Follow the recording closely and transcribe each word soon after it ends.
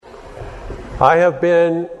I have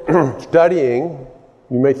been studying.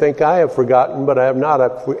 You may think I have forgotten, but I have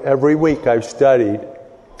not. Every week I've studied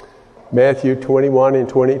Matthew 21 and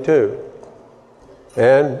 22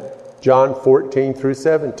 and John 14 through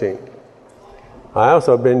 17. I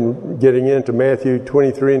also have been getting into Matthew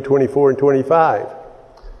 23 and 24 and 25.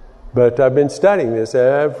 But I've been studying this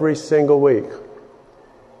every single week.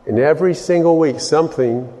 And every single week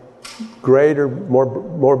something greater,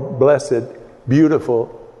 more blessed,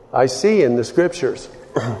 beautiful I see in the Scriptures.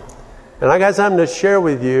 And I got something to share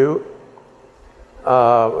with you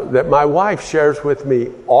that my wife shares with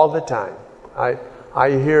me all the time. I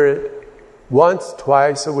hear it once,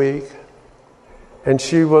 twice a week. And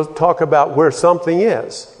she will talk about where something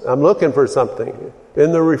is. I'm looking for something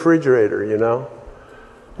in the refrigerator, you know.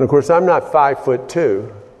 And of course, I'm not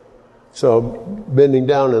 5'2", so bending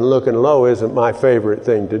down and looking low isn't my favorite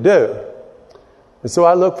thing to do. And so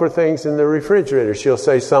I look for things in the refrigerator. She'll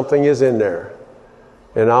say something is in there.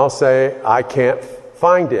 And I'll say, I can't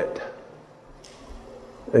find it.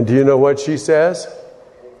 And do you know what she says?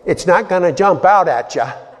 It's not going to jump out at you.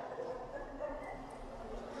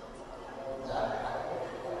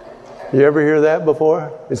 You ever hear that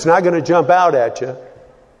before? It's not going to jump out at you.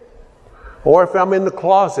 Or if I'm in the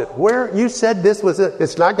closet, where you said this was it,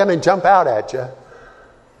 it's not going to jump out at you.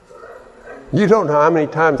 You don't know how many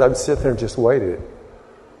times I've sit there and just waited.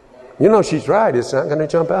 You know she's right. It's not going to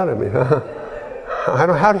jump out at me.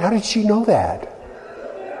 How did she know that?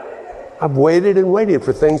 I've waited and waited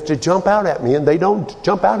for things to jump out at me, and they don't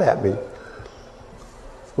jump out at me.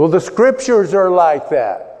 Well, the Scriptures are like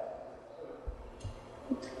that.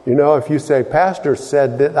 You know, if you say, Pastor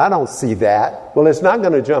said that, I don't see that. Well, it's not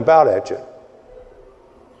going to jump out at you.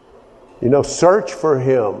 You know, search for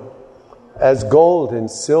Him as gold and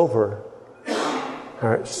silver. All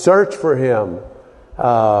right, search for Him.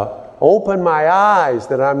 Open my eyes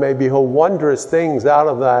that I may behold wondrous things out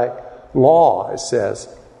of thy law, it says.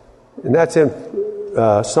 And that's in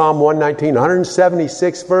Psalm 119.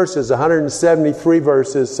 176 verses, 173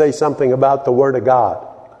 verses say something about the Word of God.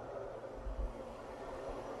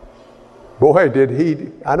 Boy, did he,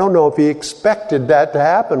 I don't know if he expected that to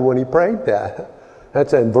happen when he prayed that.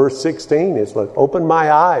 That's in verse 16. It's like, open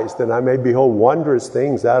my eyes that I may behold wondrous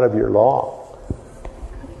things out of your law.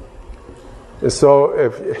 And so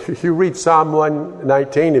if you read Psalm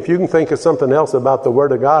 119, if you can think of something else about the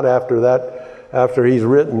Word of God after that, after he's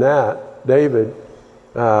written that, David,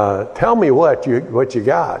 tell me what you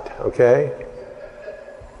got, okay?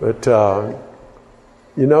 But,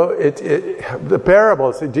 you know, the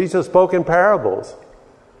parables, Jesus spoke in parables.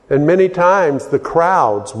 And many times the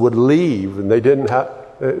crowds would leave and they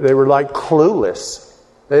were like clueless.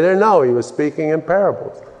 They didn't know he was speaking in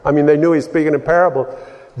parables. I mean, they knew he was speaking in parables.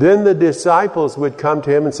 Then the disciples would come to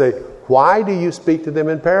him and say, why do you speak to them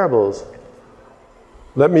in parables?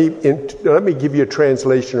 Let me give you a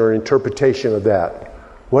translation or interpretation of that.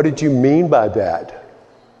 What did you mean by that?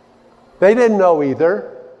 They didn't know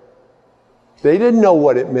either. They didn't know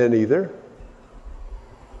what it meant either.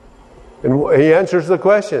 And he answers the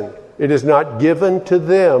question. It is not given to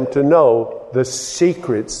them to know the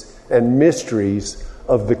secrets and mysteries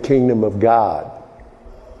of the kingdom of God.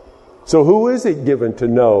 So who is it given to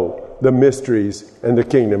know the mysteries and the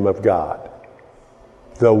kingdom of God?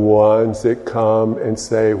 The ones that come and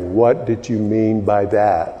say, what did you mean by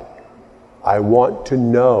that? I want to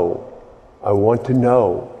know. I want to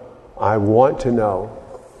know. I want to know.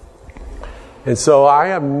 And so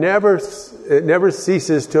it never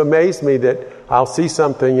ceases to amaze me that I'll see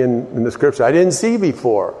something in the Scripture I didn't see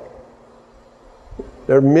before.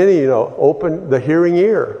 There are many, open the hearing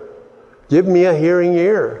ear. Give me a hearing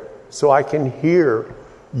ear so I can hear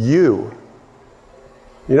you.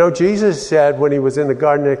 You know, Jesus said when he was in the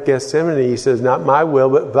Garden of Gethsemane, he says, not my will,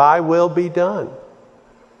 but thy will be done.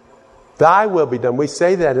 Thy will be done. We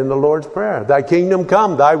say that in the Lord's Prayer. Thy kingdom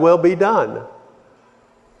come, thy will be done.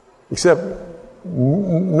 Except, I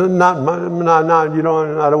don't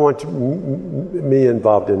want me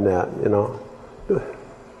involved in that,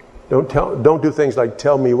 Don't do things like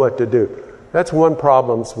tell me what to do. That's one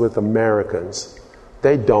problem with Americans.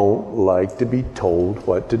 They don't like to be told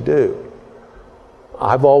what to do.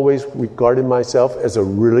 I've always regarded myself as a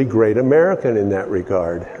really great American in that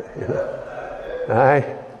regard.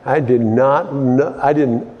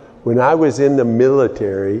 When I was in the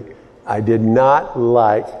military, I did not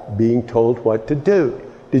like being told what to do.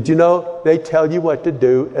 Did you know they tell you what to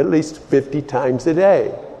do at least 50 times a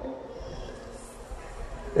day?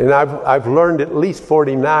 And I've learned at least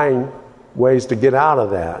 49 ways to get out of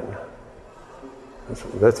that.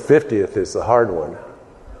 That's 50th is the hard one.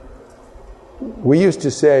 we used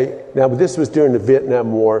to say, now this was during the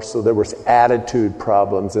Vietnam War, so there was attitude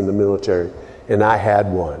problems in the military. And I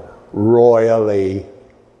had one, royally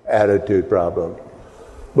attitude problem.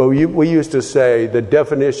 But we used to say the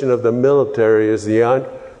definition of the military is the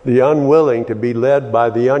unwilling to be led by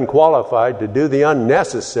the unqualified to do the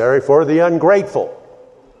unnecessary for the ungrateful.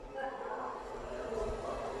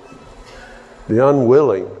 The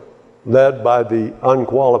unwilling, led by the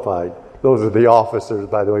unqualified. Those are the officers,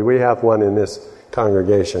 by the way. We have one in this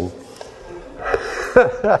congregation.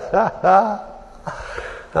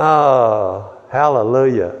 Oh,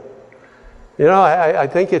 hallelujah. You know, I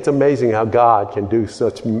think it's amazing how God can do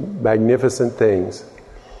such magnificent things.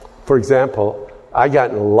 For example, I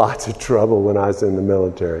got in lots of trouble when I was in the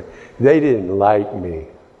military. They didn't like me.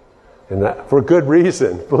 And for good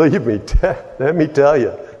reason, believe me. Let me tell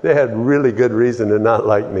you, they had really good reason to not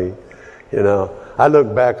like me. You know, I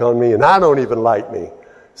look back on me and I don't even like me.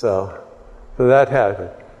 So that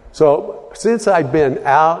happened. So since I've been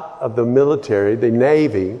out of the military, the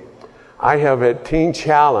Navy, I have at Teen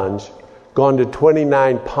Challenge gone to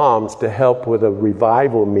 29 Palms to help with a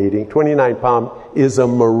revival meeting. 29 Palms is a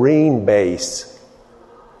Marine base.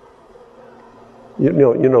 You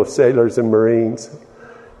know, sailors and Marines.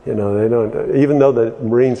 You know, they don't. Even though the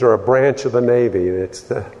Marines are a branch of the Navy, they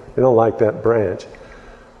don't like that branch.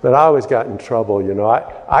 But I always got in trouble. You know,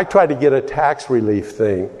 I tried to get a tax relief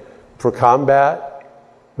thing for combat,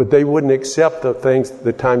 but they wouldn't accept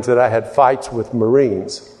the times that I had fights with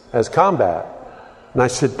Marines as combat. And I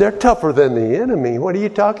said, they're tougher than the enemy. What are you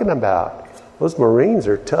talking about? Those Marines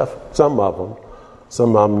are tough. Some of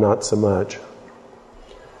them not so much.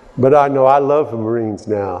 But I know I love the Marines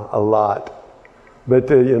now a lot. But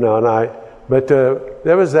there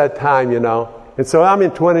was that time, you know. And so I'm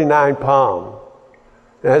in 29 Palm.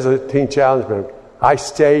 As a Teen Challenge member, I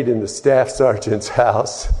stayed in the staff sergeant's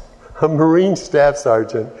house. A Marine staff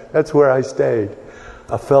sergeant. That's where I stayed.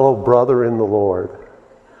 A fellow brother in the Lord.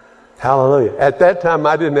 Hallelujah. At that time,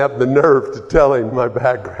 I didn't have the nerve to tell him my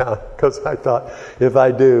background because I thought, if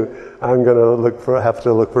I do, I'm going to have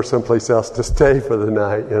to look for someplace else to stay for the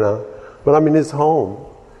night, you know. But I'm in his home,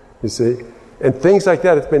 you see. And things like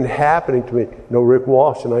that have been happening to me. You know, Rick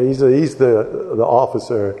Walsh, and he's the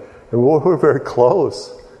officer, and we're very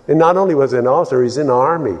close. And not only was he an officer, he's in the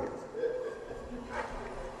Army.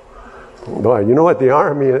 Boy, you know what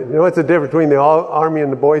the difference between the Army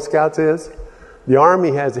and the Boy Scouts is? The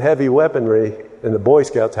Army has heavy weaponry, and the Boy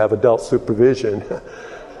Scouts have adult supervision.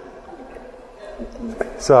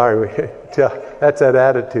 Sorry, that's that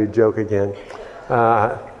attitude joke again.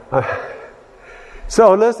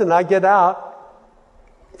 So listen, I get out.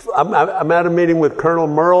 I'm at a meeting with Colonel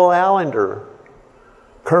Merle Allender.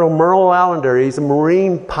 Colonel Merle Allender, he's a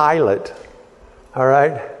Marine pilot. All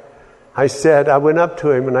right? I went up to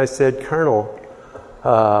him and I said, Colonel,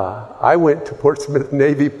 I went to Portsmouth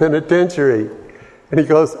Navy Penitentiary. And he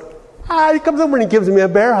goes, he comes over and he gives me a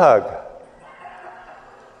bear hug.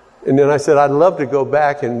 And then I said, I'd love to go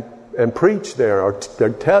back and preach there or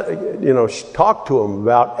talk to him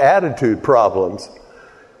about attitude problems.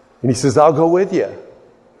 And he says, I'll go with you.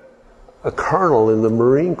 A colonel in the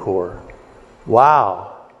Marine Corps.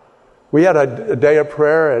 Wow. We had a day of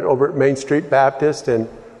prayer over at Main Street Baptist, and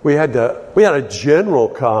we had a general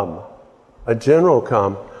come. A general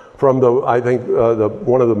come from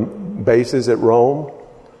one of the bases at Rome.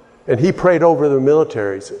 And he prayed over the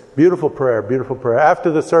militaries. Beautiful prayer, beautiful prayer.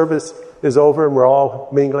 After the service is over and we're all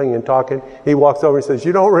mingling and talking, he walks over and says,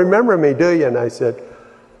 you don't remember me, do you? And I said,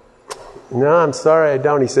 no, I'm sorry, I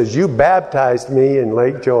don't. He says, you baptized me in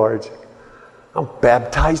Lake George. I'm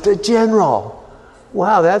baptized a general.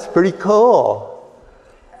 Wow, that's pretty cool.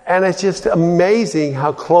 And it's just amazing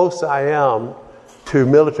how close I am to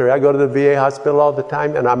military. I go to the VA hospital all the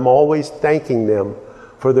time, and I'm always thanking them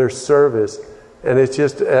for their service. And it's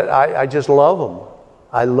just, I just love them.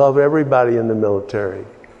 I love everybody in the military.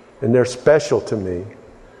 And they're special to me.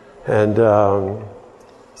 And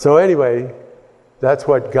so anyway, that's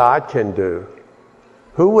what God can do.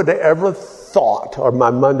 Who would have ever thought, or my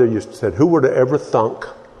mother used to say, who would have ever thunk?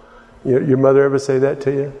 Your mother ever say that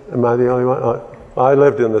to you? Am I the only one? I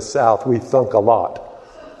lived in the South. We thunk a lot,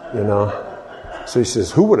 you know. So he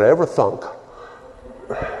says, who would have ever thunk?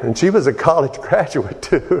 And she was a college graduate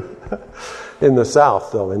too. In the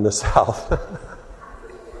South, though, in the South.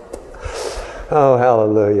 Oh,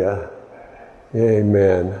 hallelujah.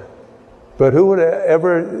 Amen. But who would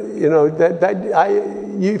ever,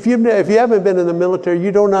 if you haven't been in the military,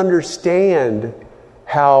 you don't understand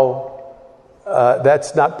how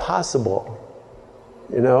that's not possible.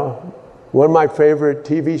 You know, one of my favorite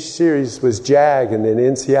TV series was JAG, and then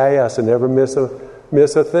NCIS, and never miss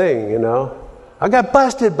a thing. You know, I got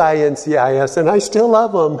busted by NCIS and I still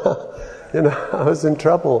love them. I was in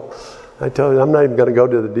trouble. I told you, I'm not even going to go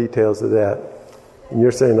to the details of that. And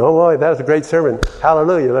you're saying, oh boy, that was a great sermon.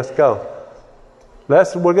 Hallelujah, let's go.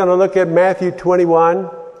 We're going to look at Matthew 21.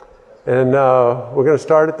 And we're going to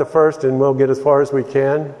start at the first and we'll get as far as we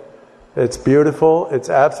can. It's beautiful. It's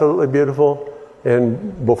absolutely beautiful.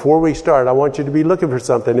 And before we start, I want you to be looking for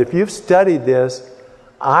something. If you've studied this,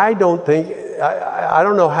 I don't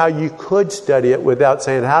know how you could study it without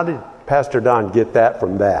saying, how did Pastor Don get that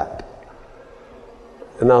from that?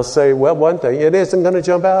 And I'll say, well, one thing, it isn't going to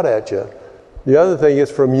jump out at you. The other thing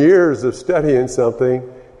is from years of studying something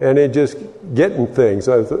and it just getting things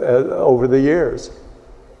over the years.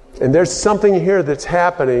 And there's something here that's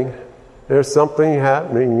happening. There's something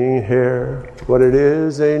happening here. What it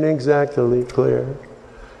is ain't exactly clear.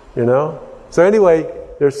 So anyway,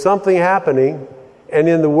 there's something happening. And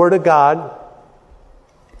in the Word of God,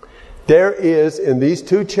 there is, in these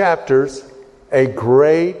 2 chapters, a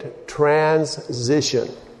great transition.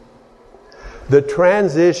 The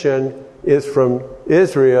transition is from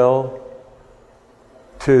Israel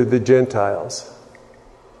to the Gentiles.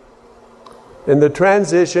 And the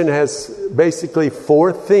transition has basically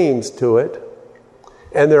 4 themes to it.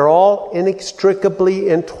 And they're all inextricably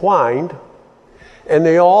entwined. And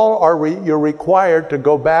they all are, you're required to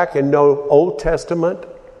go back and know Old Testament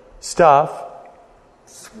stuff,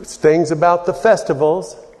 things about the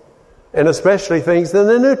festivals, and especially things in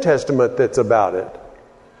the New Testament that's about it.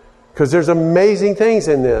 Because there's amazing things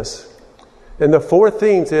in this. And the 4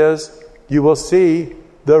 themes is, you will see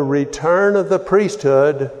the return of the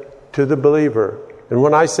priesthood to the believer. And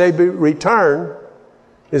when I say return,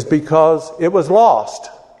 is because it was lost.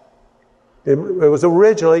 It was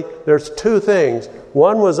originally, there's 2 things.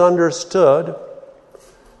 One was understood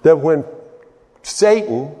that when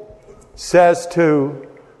Satan says to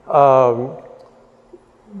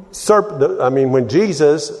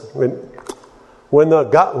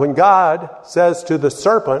when God says to the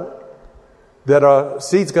serpent that a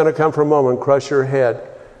seed's going to come from a woman and crush your head,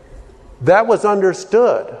 that was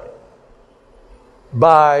understood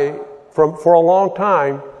for a long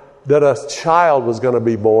time, that a child was going to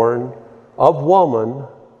be born of woman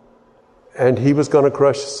and he was going to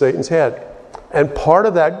crush Satan's head. And part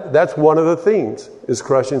of that's one of the themes, is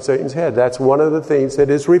crushing Satan's head. That's one of the themes that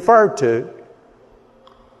is referred to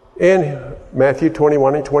in Matthew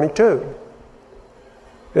 21 and 22.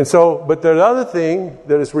 And so, but the other thing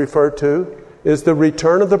that is referred to is the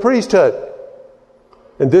return of the priesthood.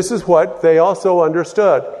 And this is what they also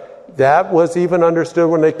understood. That was even understood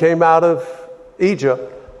when they came out of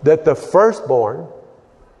Egypt, that the firstborn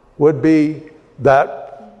would be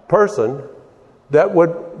that person that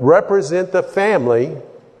would represent the family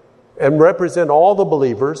and represent all the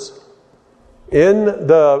believers in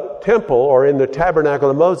the temple or in the tabernacle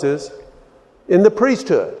of Moses in the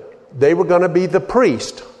priesthood. They were going to be the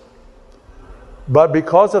priest. But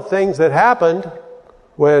because of things that happened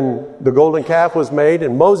when the golden calf was made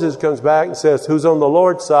and Moses comes back and says, who's on the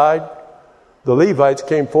Lord's side? The Levites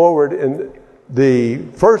came forward and the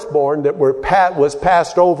firstborn that was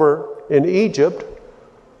passed over in Egypt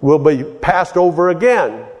will be passed over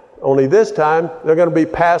again. Only this time they're going to be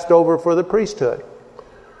passed over for the priesthood.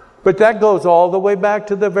 But that goes all the way back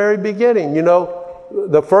to the very beginning.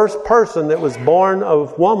 The first person that was born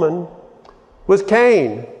of woman was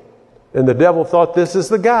Cain. And the devil thought, this is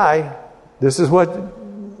the guy. This is what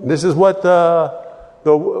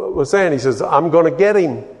was saying. He says, I'm going to get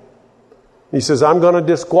him. He says, I'm going to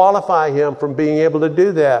disqualify him from being able to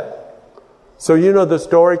do that. So the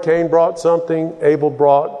story. Cain brought something. Abel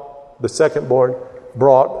brought, the secondborn,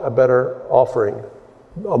 brought a better offering,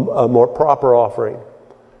 a more proper offering.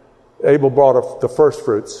 Abel brought the first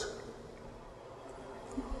fruits.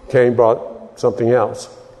 Cain brought something else.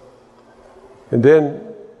 And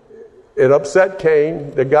then it upset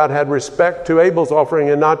Cain that God had respect to Abel's offering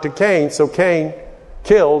and not to Cain. So Cain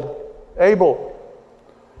killed Abel.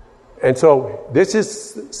 And so this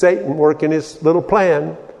is Satan working his little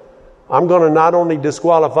plan. I'm going to not only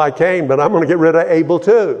disqualify Cain, but I'm going to get rid of Abel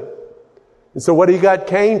too. And so what he got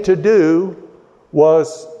Cain to do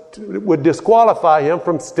would disqualify him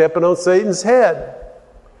from stepping on Satan's head.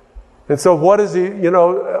 And so what is he,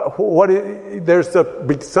 there's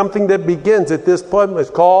something that begins at this point. It's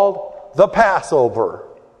called the Passover.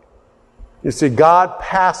 You see, God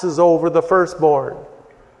passes over the firstborn.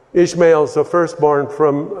 Ishmael's the firstborn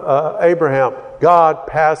from Abraham. God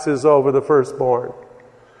passes over the firstborn.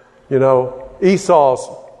 Esau's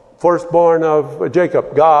firstborn of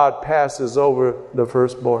Jacob. God passes over the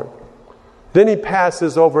firstborn. Then he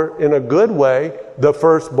passes over, in a good way, the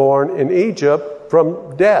firstborn in Egypt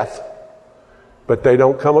from death. But they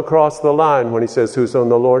don't come across the line when he says who's on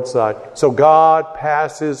the Lord's side. So God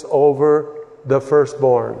passes over the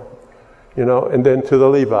firstborn, and then to the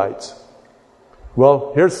Levites.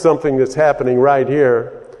 Well, here's something that's happening right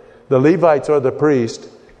here. The Levites are the priests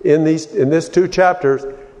in these 2 chapters,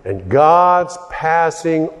 and God's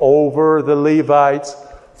passing over the Levites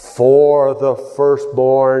for the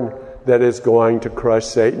firstborn that is going to crush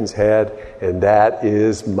Satan's head, and that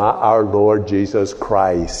is our Lord Jesus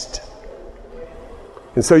Christ.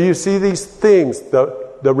 And so you see these things,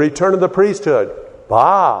 the return of the priesthood.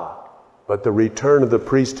 But the return of the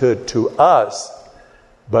priesthood to us.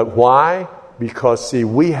 But why? Because, see,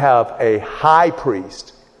 we have a high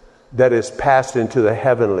priest that is passed into the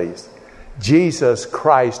heavenlies. Jesus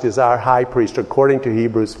Christ is our high priest, according to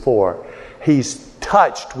Hebrews 4. He's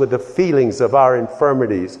touched with the feelings of our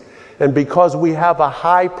infirmities. And because we have a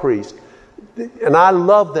high priest, and I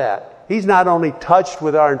love that, he's not only touched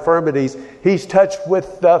with our infirmities, he's touched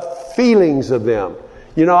with the feelings of them.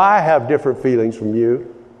 I have different feelings from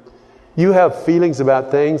you. You have feelings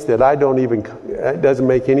about things that it doesn't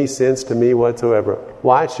make any sense to me whatsoever.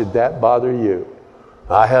 Why should that bother you?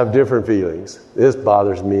 I have different feelings. This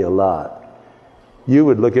bothers me a lot. You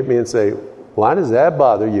would look at me and say, why does that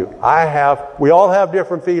bother you? We all have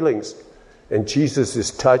different feelings. And Jesus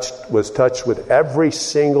was touched with every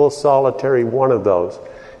single solitary one of those.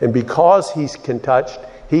 And because he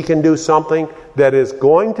can do something that is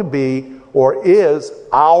going to be or is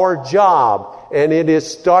our job. And it is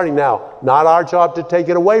starting now. Not our job to take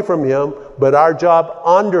it away from him, but our job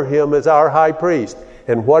under him as our high priest.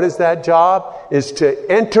 And what is that job? Is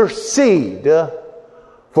to intercede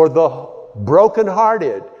for the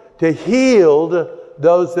brokenhearted, to heal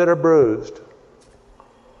those that are bruised.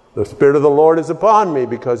 The Spirit of the Lord is upon me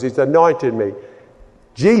because he's anointed me.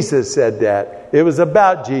 Jesus said that. It was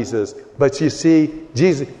about Jesus. But you see,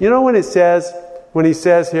 Jesus, when he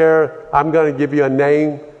says here, I'm going to give you a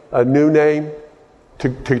new name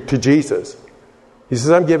to Jesus. He says,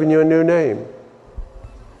 I'm giving you a new name.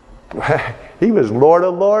 He was Lord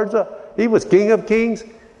of Lords. He was King of Kings.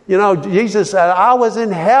 Jesus said, I was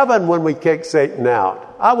in heaven when we kicked Satan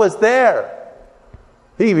out. I was there.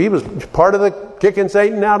 He was part of the kicking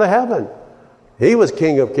Satan out of heaven. He was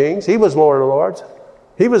King of Kings. He was Lord of Lords.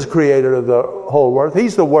 He was creator of the whole world.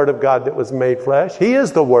 He's the Word of God that was made flesh. He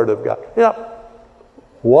is the Word of God.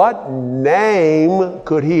 What name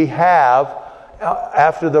could he have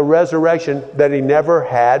after the resurrection that he never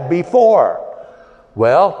had before?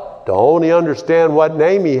 Well, to only understand what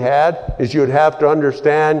name he had is you'd have to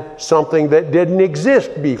understand something that didn't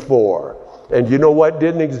exist before. And you know what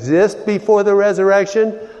didn't exist before the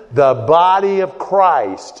resurrection? The body of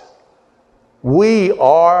Christ. We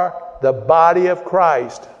are the body of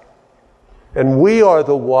Christ. And we are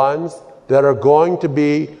the ones that are going to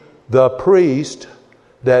be the priest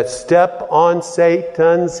that step on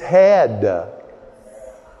Satan's head.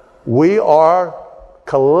 We are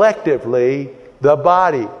collectively the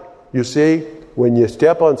body. You see, when you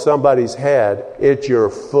step on somebody's head, it's your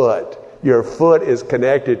foot. Your foot is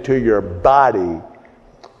connected to your body.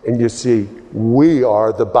 And you see, we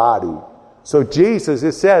are the body. So Jesus,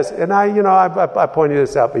 it says, and I pointed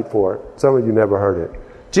this out before. Some of you never heard it.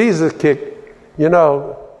 Jesus kicked,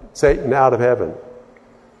 Satan out of heaven.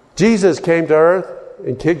 Jesus came to earth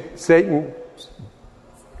and kicked Satan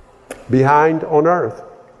behind on earth.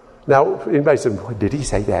 Now, anybody said, did he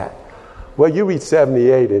say that? Well, you read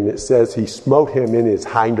 78 and it says he smote him in his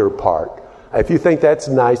hinder part. If you think that's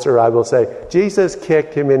nicer, I will say, Jesus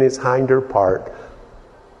kicked him in his hinder part.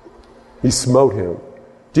 He smote him.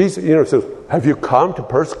 Jesus, says, have you come to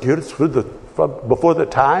persecute us before the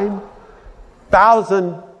time?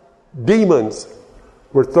 1,000 demons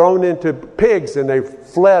were thrown into pigs and they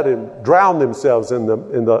fled and drowned themselves in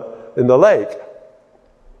the lake.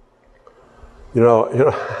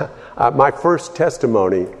 My first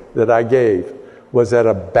testimony that I gave was at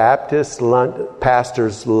a Baptist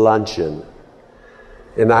pastor's luncheon.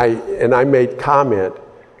 And I made comment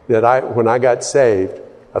that when I got saved,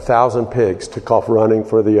 1,000 pigs took off running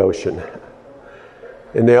for the ocean.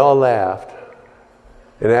 And they all laughed.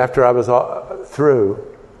 And after I was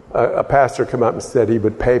through, a pastor came up and said he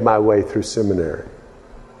would pay my way through seminary.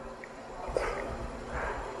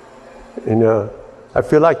 I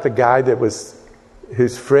feel like the guy that was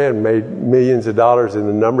his friend made millions of dollars in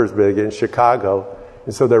the numbers big in Chicago.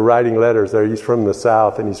 And so they're writing letters there. He's from the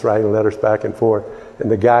South and he's writing letters back and forth. And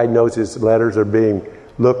the guy knows his letters are being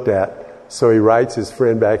looked at. So he writes his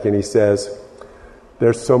friend back and he says,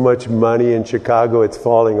 there's so much money in Chicago it's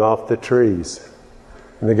falling off the trees.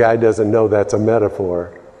 And the guy doesn't know that's a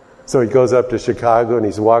metaphor. So he goes up to Chicago and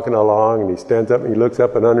he's walking along and he stands up and he looks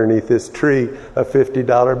up and underneath this tree, a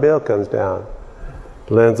 $50 bill comes down.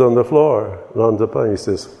 Lands on the floor. Lands up and he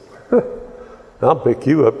says, I'll pick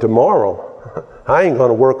you up tomorrow. I ain't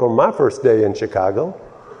going to work on my first day in Chicago.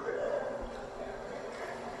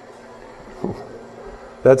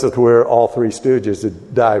 That's where all three Stooges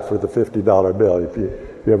had died for the $50 bill, if you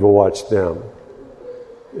ever watched them.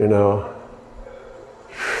 You know.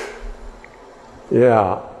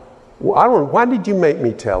 Yeah. Well, why did you make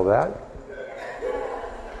me tell that?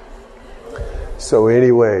 So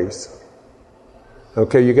anyways.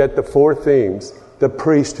 Okay, you got the four themes. The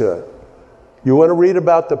priesthood. You want to read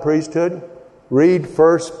about the priesthood? Read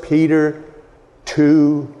 1 Peter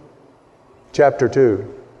 2, chapter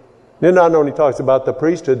 2. It not only talks about the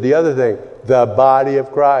priesthood, the other thing, the body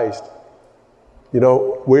of Christ. You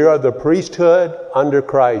know, we are the priesthood under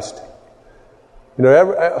Christ. You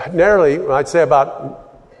know, nearly, I'd say about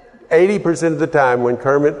 80% of the time when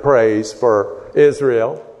Kermit prays for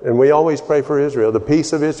Israel, and we always pray for Israel, the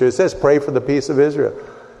peace of Israel. It says pray for the peace of Israel.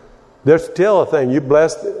 There's still a thing. You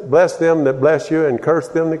bless them that bless you and curse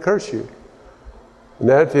them that curse you.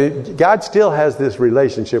 And God still has this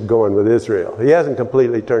relationship going with Israel. He hasn't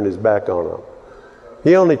completely turned his back on them.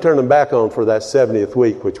 He only turned them back on for that 70th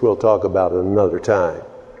week, which we'll talk about at another time.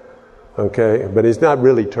 Okay? But he's not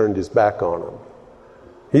really turned his back on them.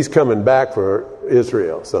 He's coming back for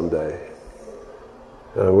Israel someday.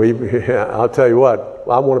 I'll tell you what,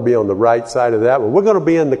 I want to be on the right side of that one. We're going to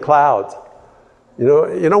be in the clouds.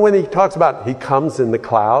 You know when he talks about he comes in the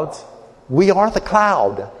clouds? We are the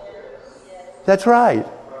cloud. That's right.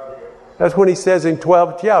 That's when he says in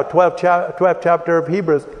 12th chapter of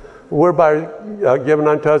Hebrews, whereby given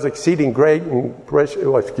unto us exceeding great and precious.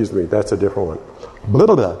 Oh, excuse me, that's a different one. Blah,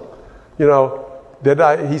 blah, blah. You know,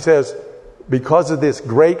 he says, because of this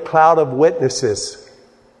great cloud of witnesses.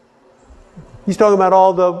 He's talking about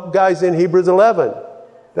all the guys in Hebrews 11.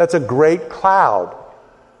 That's a great cloud.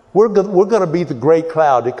 We're going to be the great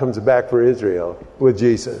cloud that comes back for Israel with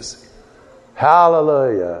Jesus.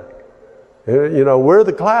 Hallelujah. You know, we're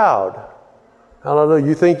the cloud. Hallelujah.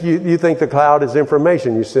 You think the cloud is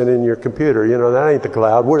information you send in your computer. You know, that ain't the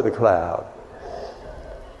cloud. We're the cloud.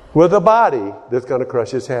 We're the body that's going to crush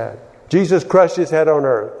his head. Jesus crushed his head on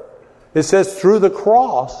earth. It says through the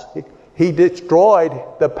cross, he destroyed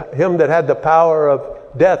him that had the power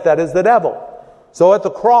of death. That is the devil. So at the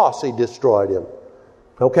cross, he destroyed him.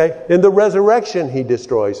 Okay? In the resurrection, he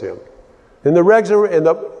destroys him.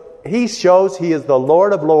 He shows he is the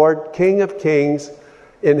Lord of Lords, King of Kings,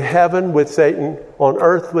 in heaven with Satan, on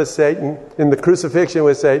earth with Satan, in the crucifixion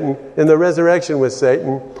with Satan, in the resurrection with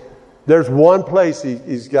Satan. There's one place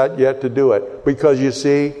he's got yet to do it. Because you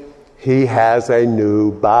see, he has a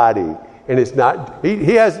new body. And it's not,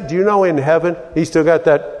 he has, do you know in heaven, he's still got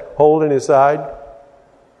that hole in his side?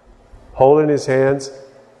 Hole in his hands?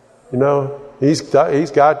 You know, he's going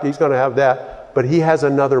to have that. But he has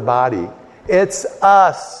another body. It's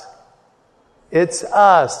us. It's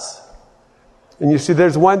us. And you see,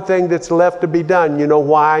 there's one thing that's left to be done. You know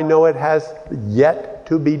why I know it has yet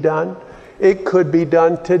to be done? It could be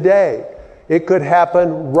done today. It could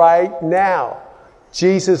happen right now.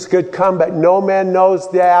 Jesus could come back. No man knows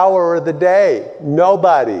the hour or the day.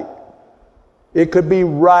 Nobody. It could be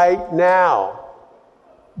right now.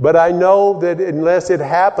 But I know that unless it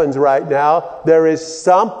happens right now, there is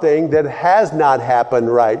something that has not happened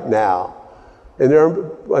right now. And there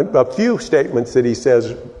are a few statements that he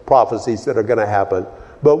says, prophecies that are going to happen.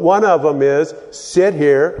 But one of them is, sit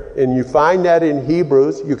here, and you find that in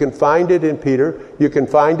Hebrews. You can find it in Peter. You can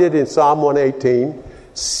find it in Psalm 118.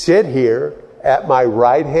 Sit here at my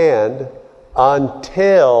right hand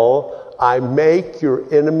until I make your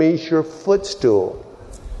enemies your footstool.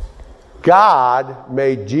 God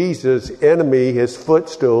made Jesus' enemy his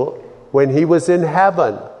footstool when he was in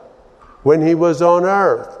heaven, when he was on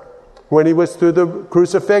earth, when he was through the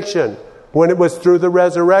crucifixion, when it was through the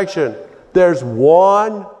resurrection. There's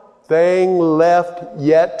one thing left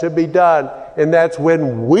yet to be done, and that's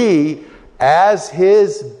when we, as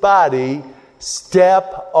his body,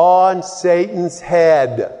 step on Satan's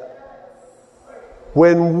head.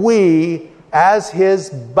 When we, as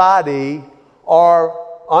his body, are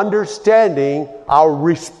understanding our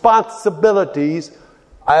responsibilities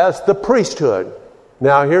as the priesthood.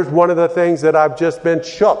 Now, here's one of the things that I've just been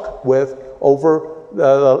shook with over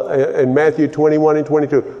in Matthew 21 and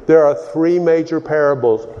 22. There are three major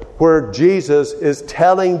parables where Jesus is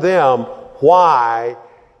telling them why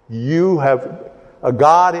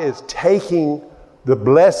God is taking the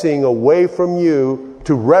blessing away from you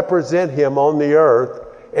to represent him on the earth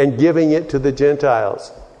and giving it to the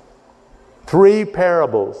Gentiles. Three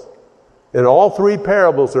parables. And all three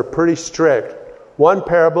parables are pretty strict. One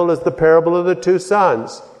parable is the parable of the two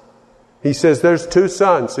sons. He says there's two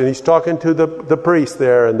sons, and he's talking to the priests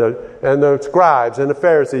there, and the scribes, and the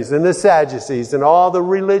Pharisees, and the Sadducees, and all the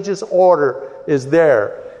religious order is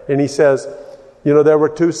there. And he says, there were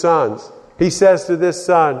two sons. He says to this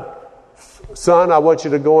son, "Son, I want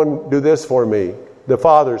you to go and do this for me." The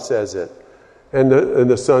father says it. And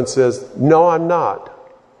the son says, "No, I'm not.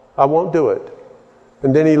 I won't do it."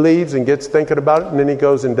 And then he leaves and gets thinking about it, and then he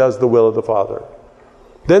goes and does the will of the father.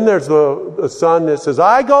 Then there's the son that says,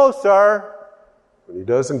 "I go, sir." But he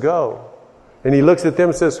doesn't go. And he looks at them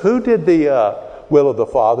and says, "Who did the will of the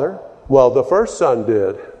father?" "Well, the first son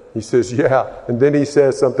did." He says, "Yeah." And then he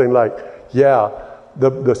says something like, "Yeah,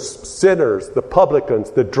 the sinners, the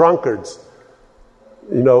publicans, the drunkards,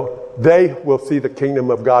 they will see the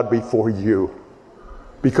kingdom of God before you."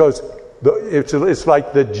 Because it's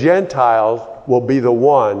like the Gentiles will be the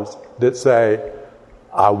ones that say,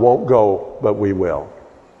 "I won't go, but we will."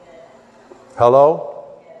 Hello?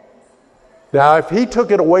 Now, if he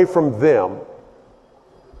took it away from them,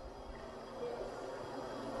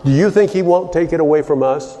 do you think he won't take it away from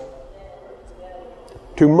us?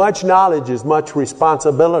 Too much knowledge is much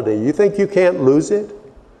responsibility. You think you can't lose it?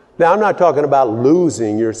 Now, I'm not talking about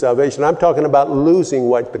losing your salvation. I'm talking about losing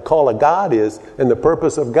what the call of God is and the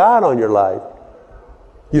purpose of God on your life.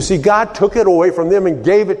 You see, God took it away from them and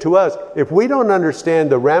gave it to us. If we don't understand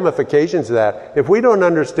the ramifications of that, if we don't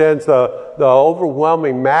understand the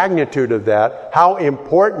overwhelming magnitude of that, how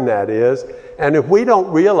important that is, and if we don't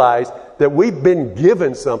realize that we've been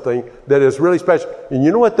given something that is really special. And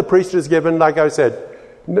you know what the priest is given? Like I said,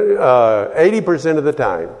 80% of the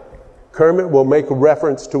time, Kermit will make a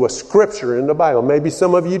reference to a scripture in the Bible. Maybe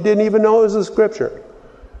some of you didn't even know it was a scripture.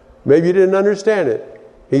 Maybe you didn't understand it.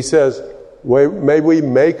 He says, "May we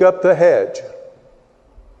make up the hedge."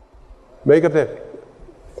 Make up the hedge.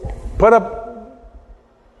 Put up,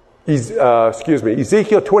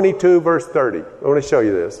 Ezekiel 22, verse 30. I want to show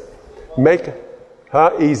you this.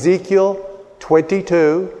 Ezekiel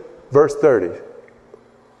 22, verse 30.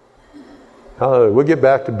 We'll get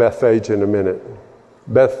back to Bethphage in a minute.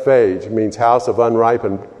 Bethphage means house of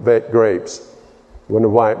unripened grapes. I wonder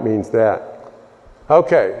why it means that.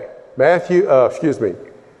 Okay,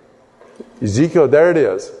 Ezekiel, there it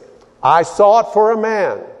is. "I sought for a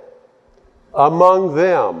man among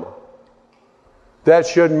them that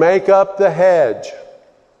should make up the hedge."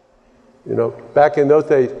 Back in those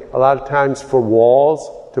days, a lot of times for walls,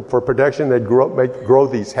 for protection, they'd grow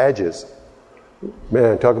these hedges.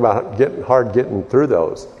 Man, talk about getting through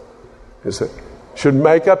those. Should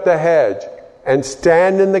make up the hedge and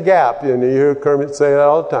stand in the gap. You hear Kermit say that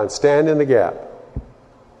all the time. Stand in the gap.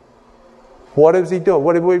 What is he doing?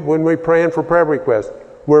 When we're praying for prayer requests,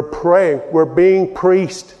 we're praying. We're being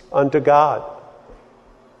priest unto God.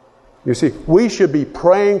 You see, we should be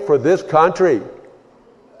praying for this country.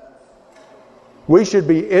 We should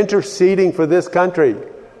be interceding for this country.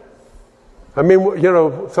 I mean,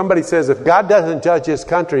 somebody says if God doesn't judge this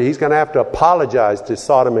country, he's going to have to apologize to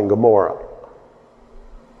Sodom and Gomorrah.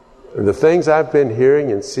 And the things I've been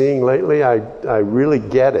hearing and seeing lately, I really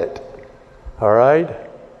get it. All right?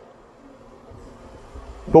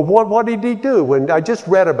 But what did he do? When I just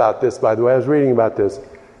read about this, by the way, I was reading about this.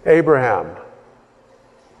 Abraham.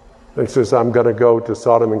 He says, "I'm going to go to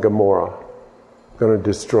Sodom and Gomorrah. I'm going to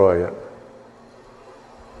destroy it."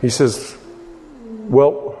 He says,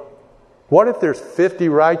 "Well, what if there's 50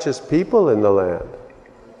 righteous people in the land?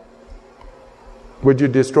 Would you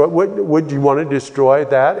destroy? Would you want to destroy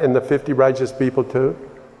that and the 50 righteous people too?"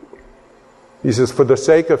 He says, "For the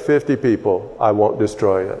sake of 50 people, I won't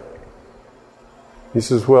destroy it." He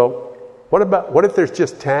says, "Well, what if there's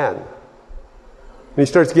just 10? And he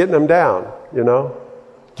starts getting them down,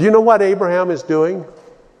 Do you know what Abraham is doing?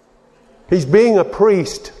 He's being a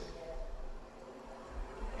priest.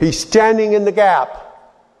 He's standing in the gap.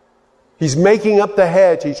 He's making up the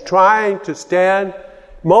hedge. He's trying to stand.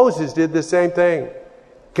 Moses did the same thing.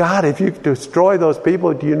 God, if you destroy those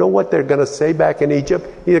people, do you know what they're going to say back in Egypt?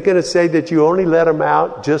 They're going to say that you only let them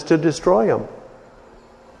out just to destroy them.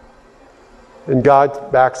 And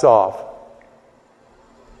God backs off.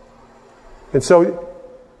 And so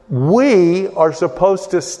we are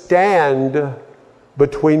supposed to stand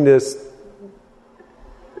between this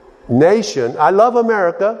nation. I love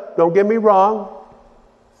America. Don't get me wrong.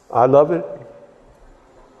 I love it.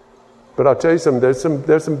 But I'll tell you something.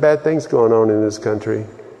 There's some bad things going on in this country.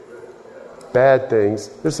 Bad things.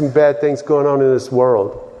 There's some bad things going on in this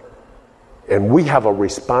world. And we have a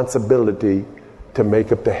responsibility to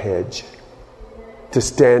make up the hedge. To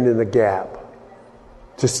stand in the gap.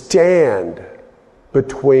 To stand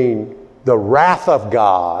between the wrath of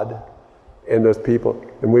God in those people.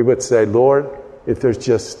 And we would say, Lord, if there's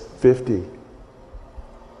just 50,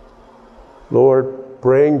 Lord,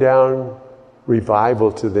 bring down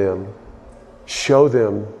revival to them. Show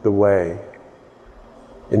them the way.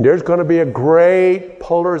 And there's going to be a great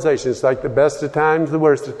polarization. It's like the best of times, the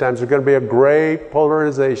worst of times. There's going to be a great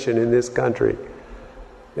polarization in this country.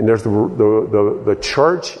 And there's the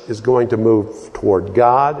church is going to move toward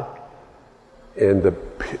God, and the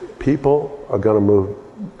people are going to move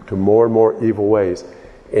to more and more evil ways.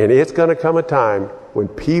 And it's going to come a time when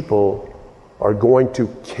people are going to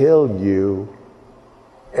kill you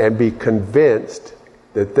and be convinced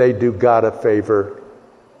that they do God a favor.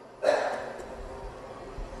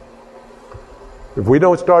 If we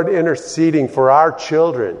don't start interceding for our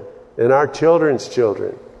children and our children's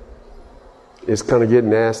children, it's going to get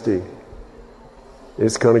nasty.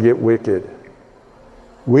 It's going to get wicked.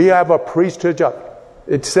 We have a priesthood job.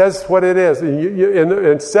 It says what it is.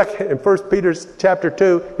 In 1 Peter chapter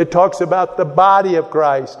 2, it talks about the body of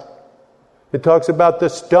Christ. It talks about the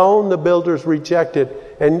stone the builders rejected.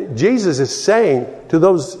 And Jesus is saying to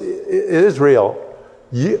those Israel,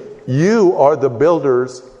 you are the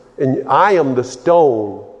builders, and I am the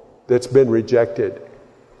stone that's been rejected.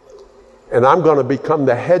 And I'm going to become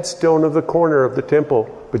the headstone of the corner of the temple.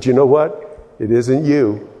 But you know what? It isn't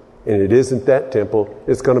you, and it isn't that temple.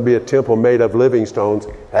 It's going to be a temple made of living stones.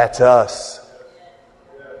 That's us.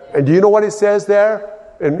 And do you know what it says there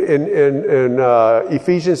in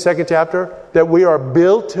Ephesians 2nd chapter? That we are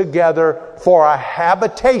built together for a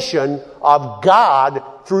habitation of God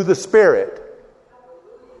through the Spirit.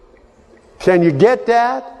 Can you get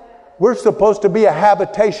that? We're supposed to be a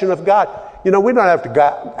habitation of God. You know, we don't have to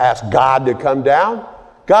ask God to come down.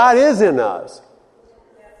 God is in us.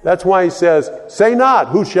 That's why he says, say not,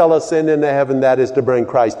 who shall ascend into heaven? That is to bring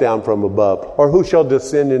Christ down from above. Or who shall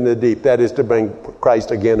descend in the deep? That is to bring Christ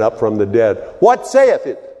again up from the dead. What saith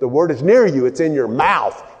it? The word is near you. It's in your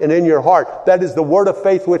mouth and in your heart. That is the word of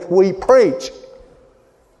faith which we preach.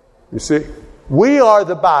 You see, we are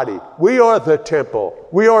the body. We are the temple.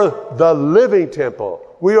 We are the living temple.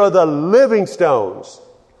 We are the living stones.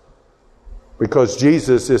 Because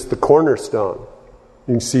Jesus is the cornerstone.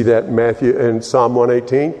 You can see that in Psalm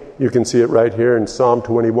 118. You can see it right here in Psalm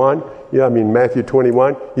 21. Matthew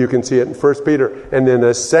 21. You can see it in 1 Peter. And in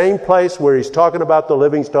the same place where he's talking about the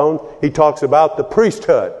living stones, he talks about the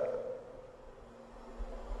priesthood.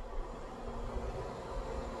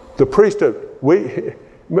 The priesthood.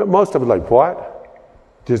 Most of us are like,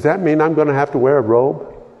 what? Does that mean I'm going to have to wear a robe?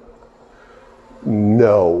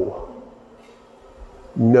 No,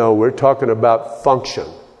 we're talking about function,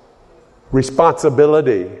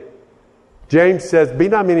 responsibility. James says, be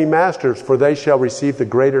not many masters, for they shall receive the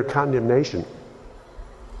greater condemnation.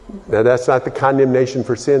 Now, that's not the condemnation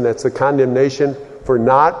for sin. That's the condemnation for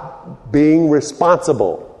not being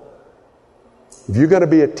responsible. If you're going to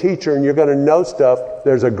be a teacher and you're going to know stuff,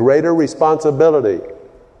 there's a greater responsibility.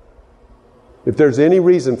 If there's any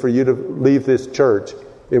reason for you to leave this church,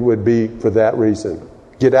 it would be for that reason.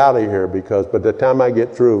 Get out of here, because by the time I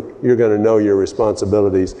get through, you're going to know your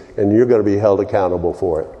responsibilities and you're going to be held accountable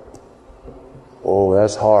for it. Oh,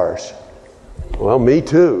 that's harsh. Well, me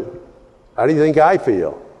too. How do you think I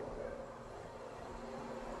feel?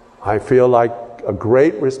 I feel like a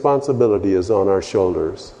great responsibility is on our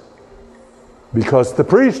shoulders, because the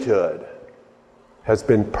priesthood has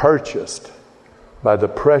been purchased by the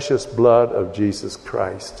precious blood of Jesus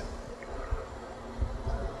Christ.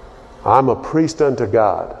 I'm a priest unto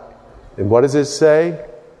God. And what does it say?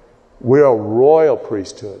 We're a royal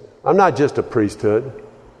priesthood. I'm not just a priesthood.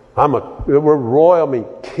 We're royal, mean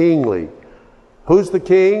kingly. Who's the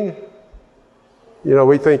king? You know,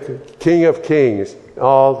 we think King of Kings,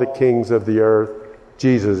 all the kings of the earth.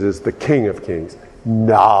 Jesus is the King of Kings.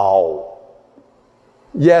 No.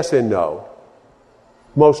 Yes and no.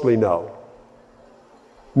 Mostly no.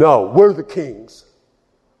 No, we're the kings.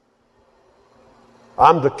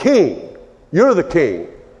 I'm the king. You're the king.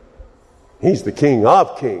 He's the King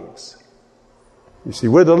of Kings. You see,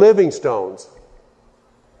 we're the living stones.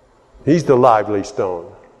 He's the lively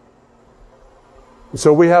stone.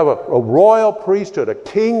 So we have a royal priesthood, a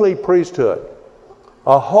kingly priesthood,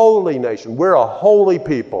 a holy nation. We're a holy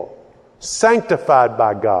people, sanctified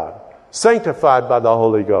by God, sanctified by the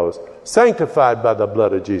Holy Ghost, sanctified by the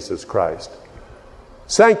blood of Jesus Christ.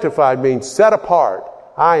 Sanctified means set apart.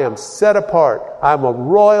 I am set apart. I'm a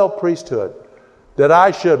royal priesthood. That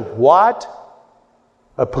I should what?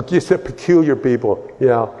 You said peculiar people.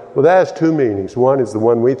 Yeah. Well, that has two meanings. One is the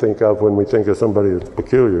one we think of when we think of somebody that's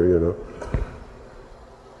peculiar, you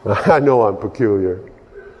know. I know I'm peculiar.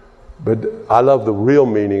 But I love the real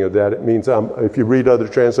meaning of that. It means, if you read other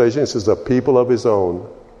translations, it says a people of his own.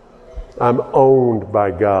 I'm owned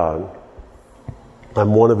by God.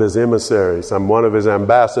 I'm one of his emissaries. I'm one of his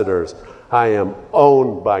ambassadors. I am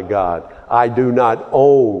owned by God. I do not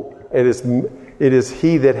own. It is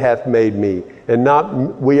he that hath made me, and not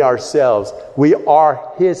we ourselves. We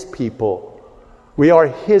are his people. We are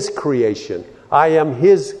his creation. I am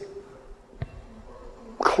his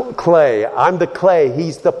clay. I'm the clay.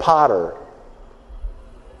 He's the potter.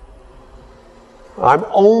 I'm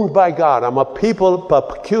owned by God. I'm a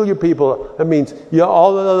peculiar people. That means,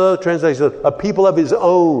 all the other translations, a people of his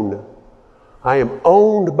own. I am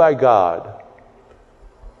owned by God.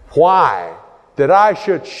 Why? That I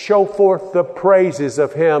should show forth the praises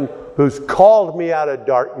of him who's called me out of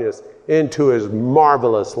darkness into his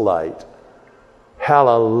marvelous light.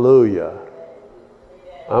 Hallelujah.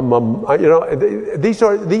 These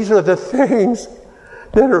are the things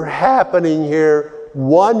that are happening here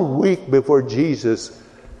 1 week before Jesus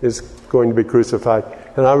is going to be crucified.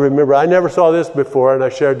 And I remember, I never saw this before, and I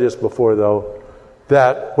shared this before though,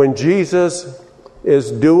 that when Jesus is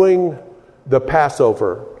doing the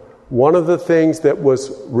Passover, one of the things that was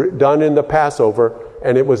done in the Passover,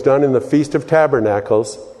 and it was done in the Feast of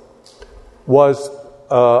Tabernacles, was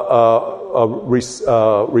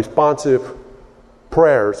responsive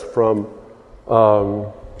prayers from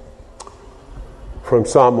Psalm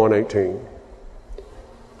 118.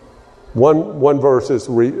 One verse it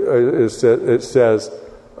says,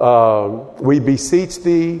 "We beseech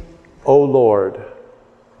thee, O Lord."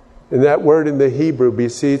 And that word in the Hebrew,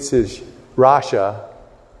 beseech, is rasha.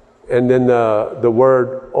 And then the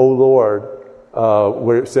word, O Lord,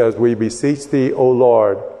 where it says, "We beseech thee, O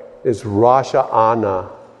Lord," is rasha ana.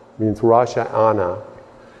 Means rasha ana.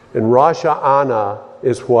 And rasha ana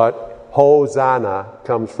is what Hosanna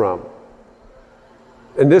comes from.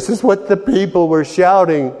 And this is what the people were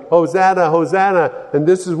shouting, "Hosanna, Hosanna." And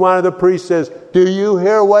this is one of the priests says, "Do you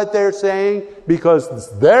hear what they're saying?" Because it's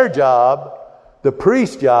their job, the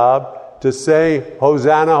priest's job, to say,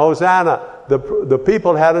 "Hosanna, Hosanna." The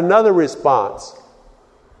people had another response.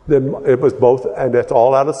 It was both, and it's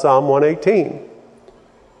all out of Psalm 118.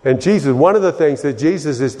 And Jesus, one of the things that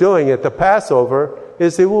Jesus is doing at the Passover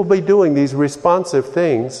is he will be doing these responsive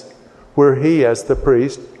things, where he, as the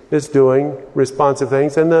priest, is doing responsive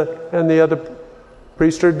things, and the other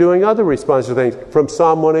priests are doing other responsive things from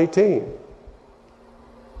Psalm 118.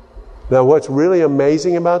 Now, what's really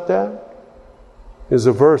amazing about that is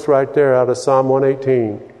a verse right there out of Psalm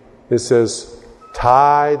 118. It says,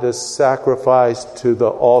 "Tie the sacrifice to the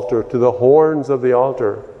altar, to the horns of the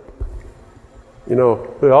altar."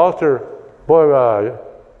 The altar, boy,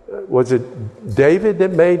 was it David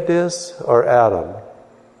that made this, or Adam?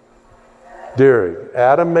 Deering.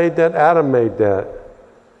 Adam made that.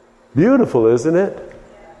 Beautiful, isn't it?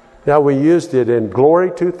 Now, we used it in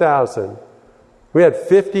Glory 2000. We had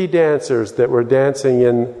 50 dancers that were dancing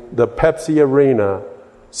in the Pepsi Arena,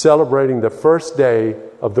 celebrating the first day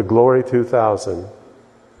of the Glory 2000.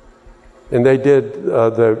 And they did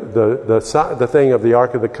the thing of the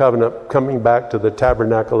Ark of the Covenant coming back to the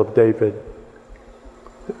Tabernacle of David.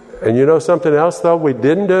 And you know something else, though, we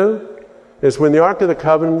didn't do? Is when the Ark of the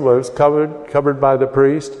Covenant was covered by the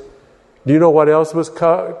priest, do you know what else was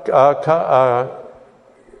held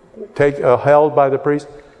by the priest?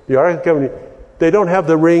 The Ark of the Covenant, they don't have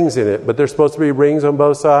the rings in it, but there's supposed to be rings on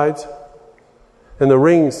both sides. And the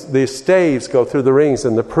rings, the staves go through the rings,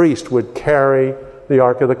 and the priest would carry the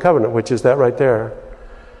Ark of the Covenant, which is that right there.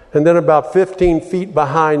 And then about 15 feet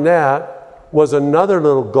behind that was another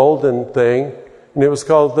little golden thing, and it was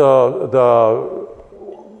called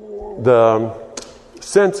the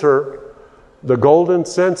censer, the golden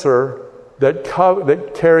censer that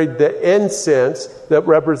carried the incense that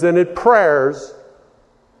represented prayers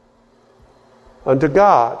unto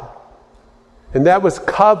God. And that was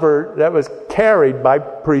carried by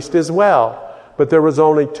priest as well. But there was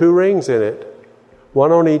only 2 rings in it,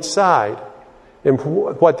 one on each side. And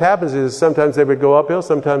what happens is sometimes they would go uphill,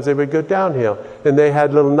 sometimes they would go downhill. And they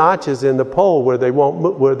had little notches in the pole where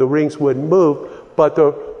where the rings wouldn't move. But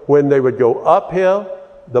when they would go uphill,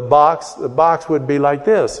 the box would be like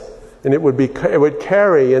this, and it would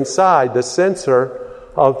carry inside the censer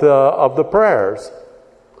of the prayers.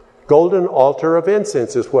 Golden altar of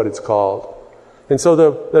incense is what it's called. And so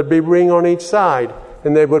there'd be a ring on each side,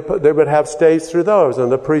 and they would have staves through those,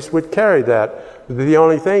 and the priest would carry that. The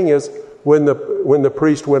only thing is, when the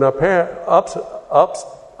priest went uphill,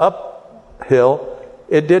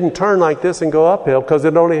 it didn't turn like this and go uphill because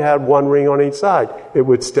it only had one ring on each side. It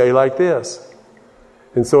would stay like this.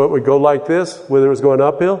 And so it would go like this whether it was going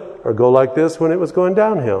uphill, or go like this when it was going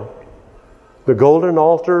downhill. The golden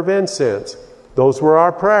altar of incense. Those were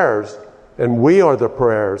our prayers. And we are the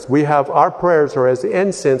prayers. Our prayers are as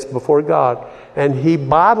incense before God. And He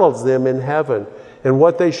bottles them in heaven. And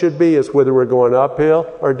what they should be is whether we're going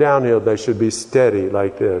uphill or downhill, they should be steady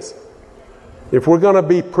like this. If we're going to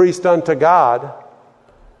be priest unto God,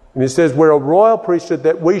 and He says we're a royal priesthood,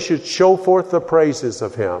 that we should show forth the praises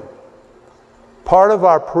of Him. Part of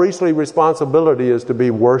our priestly responsibility is to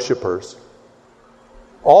be worshipers.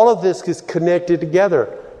 All of this is connected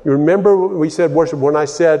together. You remember we said worship when I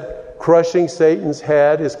said crushing Satan's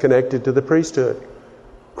head is connected to the priesthood.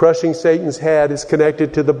 Crushing Satan's head is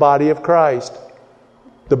connected to the body of Christ.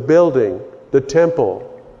 The building, the temple.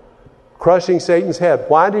 Crushing Satan's head.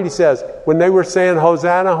 Why did He say, when they were saying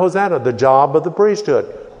Hosanna, Hosanna, the job of the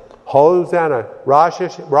priesthood. Hosanna, Rosh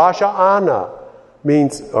Hashanah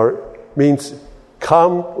means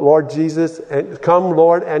come, Lord Jesus, and come,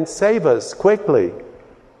 Lord, and save us quickly.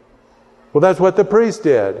 Well, that's what the priest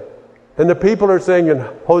did. And the people are singing,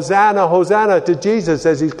 Hosanna, Hosanna to Jesus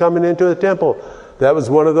as He's coming into the temple. That was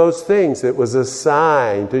one of those things. It was a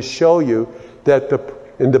sign to show you that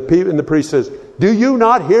the priest says, do you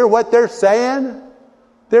not hear what they're saying?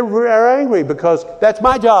 They're angry because that's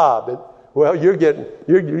my job. Well,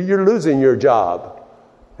 you're losing your job.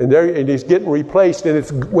 And He's getting replaced, and it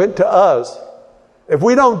went to us. If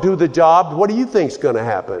we don't do the job, what do you think's going to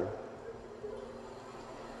happen?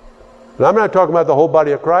 And I'm not talking about the whole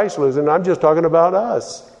body of Christ losing. I'm just talking about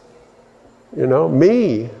us.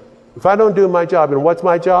 Me. If I don't do my job, and what's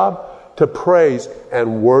my job? To praise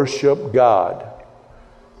and worship God.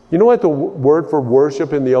 You know what the word for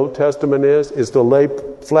worship in the Old Testament is? Is to lay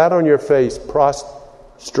flat on your face,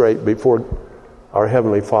 prostrate before our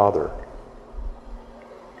Heavenly Father.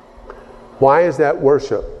 Why is that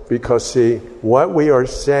worship? Because see, what we are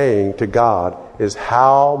saying to God is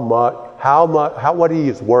what He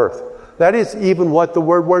is worth. That is even what the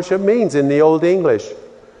word worship means in the Old English.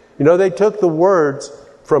 They took the words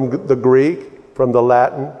from the Greek, from the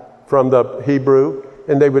Latin, from the Hebrew,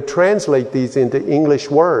 and they would translate these into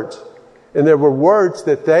English words. And there were words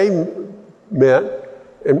that they meant.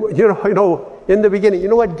 And in the beginning, you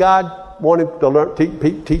know what God wanted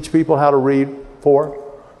to teach people how to read for?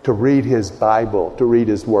 To read His Bible, to read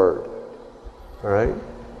His Word. All right?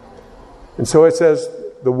 And so it says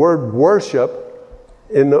the word worship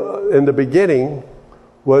in the beginning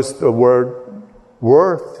was the word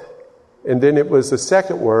worth, and then it was the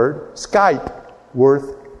second word, Skype,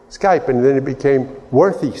 worth, Skype, and then it became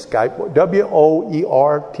worthy Skype, Worthy,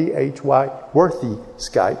 worthy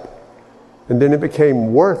Skype, and then it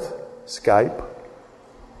became worth Skype,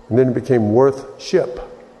 and then it became worth ship.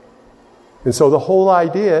 And so the whole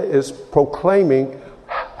idea is proclaiming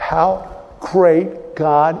how great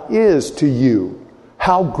God is to you.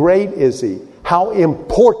 How great is He? How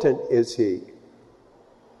important is He?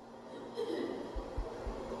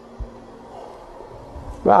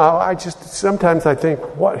 Well, sometimes I think,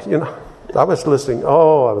 I was listening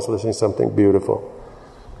to something beautiful.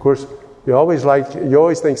 Of course, you always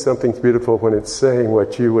think something's beautiful when it's saying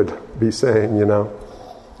what you would be saying,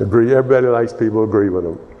 Everybody likes people who agree with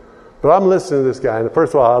them. But I'm listening to this guy, and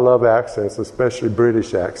first of all, I love accents, especially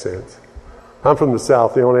British accents. I'm from the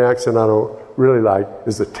South. The only accent I don't really like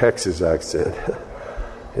is the Texas accent.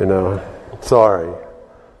 Sorry.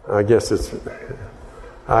 I guess it's...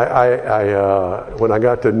 when I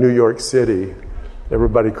got to New York City,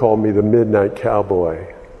 everybody called me the Midnight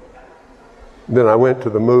Cowboy. Then I went to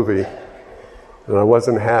the movie, and I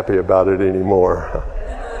wasn't happy about it anymore.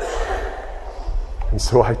 And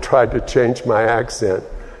so I tried to change my accent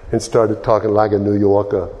and started talking like a New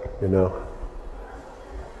Yorker, And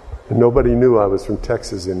nobody knew I was from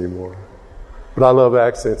Texas anymore. But I love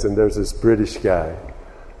accents, and there's this British guy.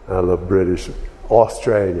 I love British.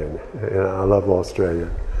 Australian, I love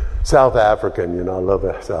Australian. South African, I love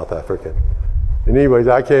South African. And anyways,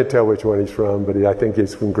 I can't tell which one he's from, but I think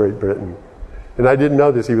he's from Great Britain. And I didn't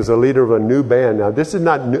know this. He was a leader of a new band. Now, this is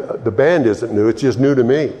not new. The band isn't new. It's just new to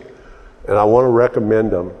me. And I want to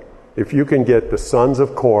recommend them. If you can get the Sons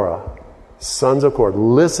of Korah,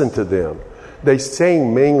 listen to them. They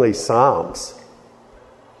sing mainly Psalms.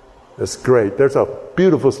 It's great. There's a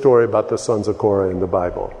beautiful story about the Sons of Korah in the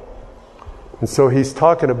Bible. And so he's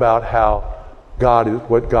talking about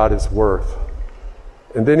what God is worth.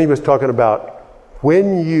 And then he was talking about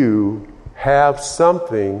when you have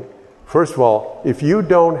something, first of all, if you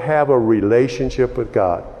don't have a relationship with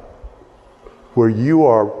God, where you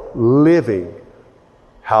are living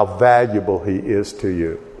how valuable He is to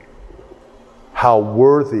you, how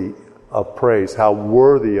worthy of praise, how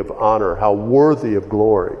worthy of honor, how worthy of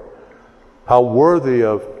glory, how worthy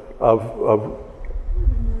of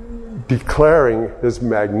declaring His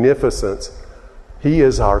magnificence. He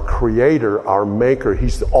is our Creator, our Maker.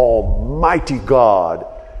 He's the Almighty God.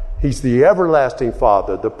 He's the everlasting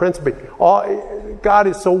Father, the Prince of Peace. God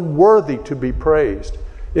is so worthy to be praised.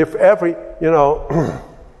 If every,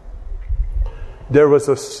 there was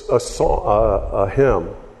a hymn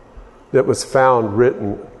that was found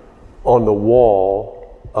written on the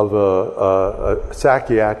wall of a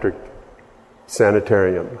psychiatric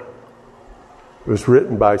sanitarium. It was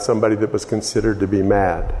written by somebody that was considered to be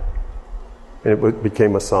mad. And it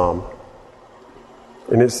became a psalm.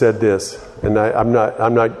 And it said this, and I'm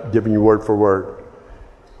not giving you word for word.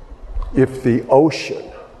 If the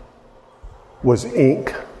ocean was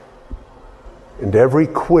ink, and every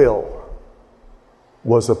quill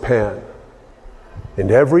was a pen, and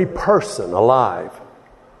every person alive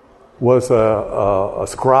was a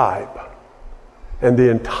scribe, and the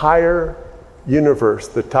entire universe,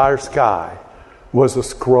 the entire sky, was a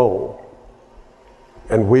scroll,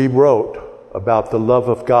 and we wrote about the love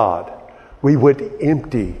of God, we would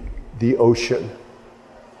empty the ocean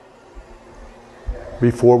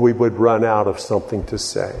before we would run out of something to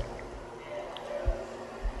say.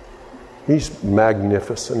 He's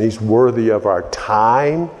magnificent. He's worthy of our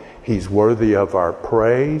time. He's worthy of our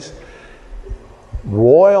praise.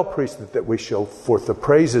 Royal priesthood that we show forth the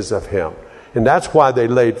praises of Him. And that's why they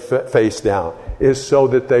laid face down, is so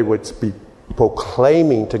that they would be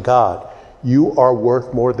proclaiming to God, you are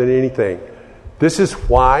worth more than anything. This is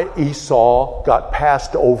why Esau got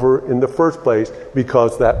passed over in the first place,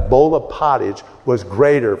 because that bowl of pottage was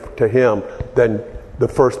greater to him than the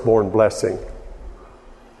firstborn blessing.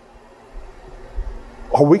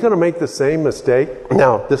 Are we going to make the same mistake?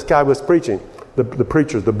 Now, this guy was preaching. The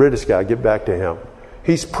preacher, the British guy, get back to him.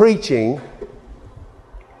 He's preaching,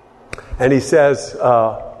 and he says,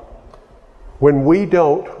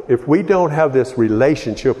 if we don't have this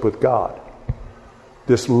relationship with God,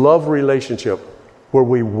 this love relationship where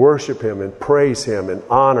we worship Him and praise Him and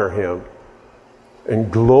honor Him and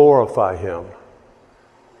glorify Him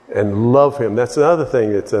and love Him. That's another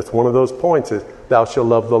thing. That's one of those points. Is thou shalt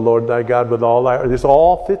love the Lord thy God with all thy heart. This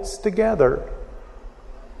all fits together.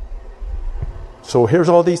 So here's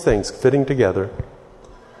all these things fitting together.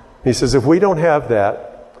 He says, if we don't have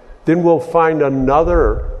that, then we'll find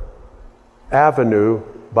another avenue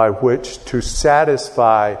by which to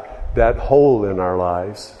satisfy that hole in our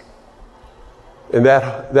lives. And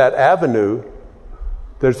that avenue,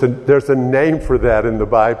 there's a name for that in the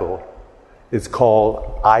Bible. It's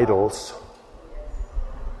called idols.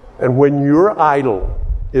 And when you're idle,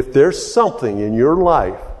 if there's something in your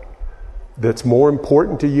life that's more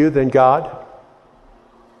important to you than God,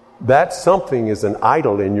 that something is an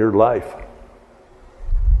idol in your life.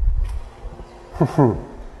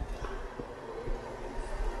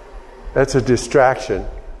 That's a distraction.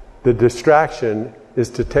 The distraction is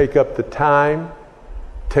to take up the time,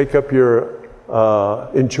 take up your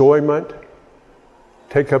enjoyment,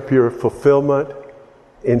 take up your fulfillment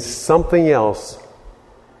in something else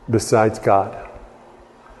besides God.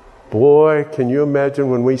 Boy, can you imagine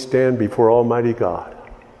when we stand before Almighty God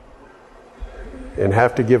and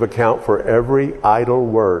have to give account for every idle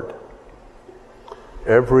word,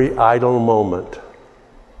 every idle moment.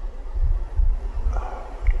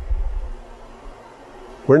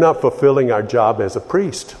 We're not fulfilling our job as a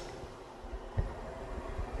priest.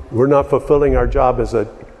 We're not fulfilling our job as a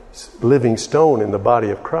living stone in the body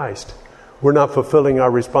of Christ. We're not fulfilling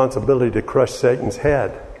our responsibility to crush Satan's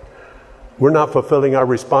head. We're not fulfilling our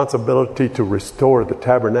responsibility to restore the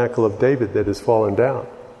tabernacle of David that has fallen down.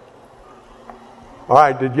 All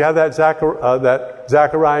right, did you have that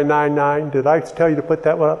Zechariah 9:9? Did I tell you to put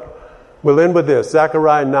that one up? We'll end with this,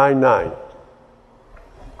 Zechariah 9:9.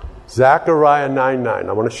 Zechariah 9:9.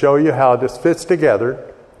 I want to show you how this fits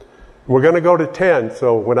together. We're going to go to 10,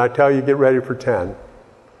 so when I tell you, get ready for 10.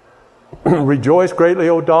 Rejoice greatly,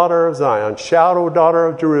 O daughter of Zion. Shout, O daughter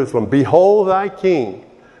of Jerusalem. Behold, thy king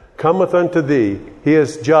cometh unto thee. He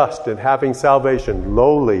is just and having salvation,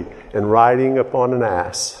 lowly and riding upon an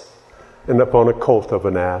ass, and upon a colt of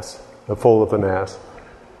an ass, a foal of an ass.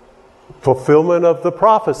 Fulfillment of the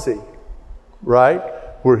prophecy, right?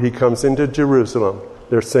 Where he comes into Jerusalem.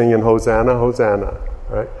 They're singing, Hosanna, Hosanna,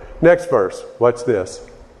 right? Next verse, watch this.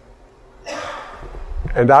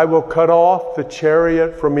 And I will cut off the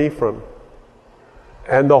chariot from Ephraim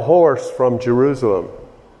and the horse from Jerusalem.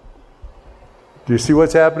 Do you see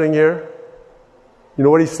what's happening here? You know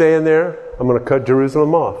what he's saying there? I'm going to cut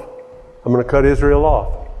Jerusalem off. I'm going to cut Israel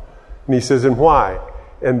off. And he says, and why?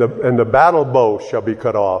 And the battle bow shall be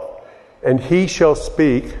cut off. And he shall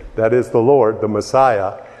speak, that is the Lord, the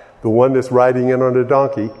Messiah, the one that's riding in on a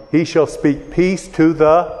donkey. He shall speak peace to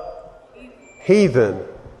the heathen.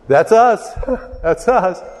 That's us. That's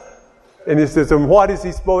us. And he says, and what is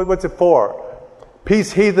he supposed, what's it for?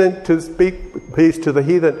 Peace heathen, to speak peace to the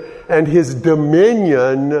heathen, and his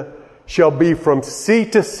dominion shall be from sea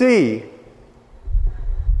to sea.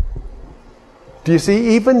 Do you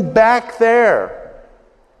see? Even back there,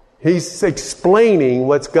 he's explaining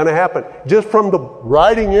what's going to happen. Just from the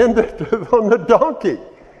riding in on the donkey.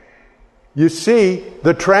 You see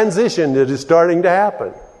the transition that is starting to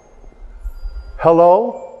happen.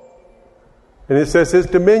 Hello? And it says his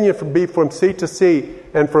dominion will be from sea to sea,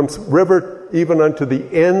 and from river even unto the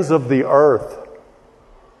ends of the earth.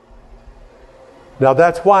 Now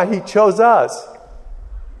that's why he chose us.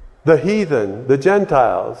 The heathen, the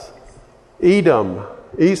Gentiles, Edom,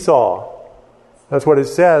 Esau. That's what it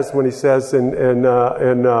says when he says in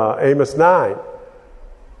Amos 9.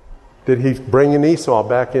 That he's bringing Esau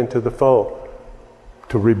back into the fold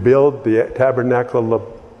to rebuild the tabernacle of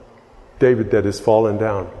David that has fallen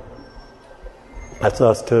down. That's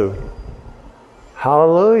us too.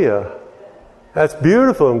 Hallelujah. That's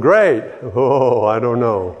beautiful and great. Oh, I don't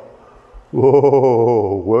know.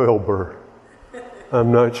 Whoa, Wilbur.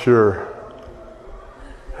 I'm not sure.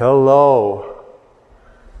 Hello.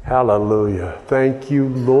 Hallelujah. Thank you,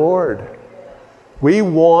 Lord. We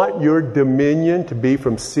want your dominion to be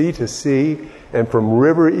from sea to sea and from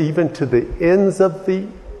river even to the ends of the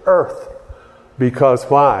earth. Because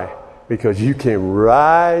why? Because you came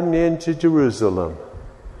riding into Jerusalem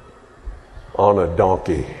on a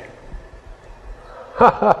donkey.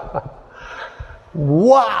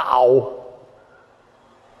 Wow!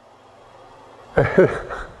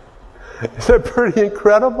 Is that pretty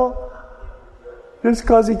incredible? Just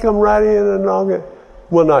because he come riding in on a donkey?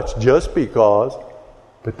 Well, not just because,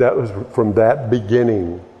 but that was from that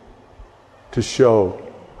beginning to show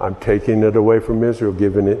I'm taking it away from Israel,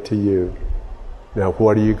 giving it to you. Now,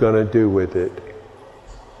 what are you going to do with it?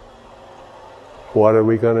 What are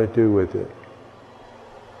we going to do with it?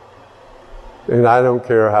 And I don't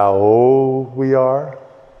care how old we are.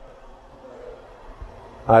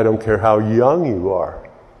 I don't care how young you are.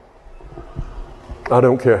 I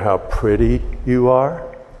don't care how pretty you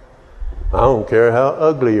are. I don't care how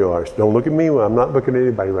ugly you are. Don't look at me. I'm not looking at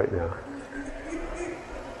anybody right now.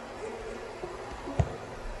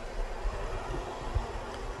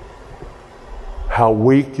 How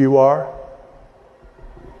weak you are.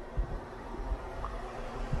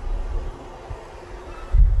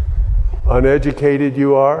 Uneducated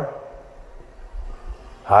you are.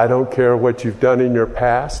 I don't care what you've done in your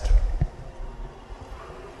past.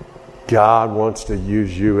 God wants to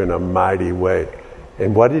use you in a mighty way.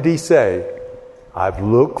 And what did he say? I've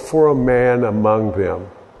looked for a man among them.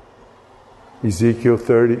 Ezekiel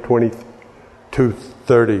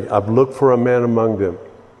 22:30. I've looked for a man among them.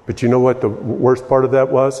 But you know what the worst part of that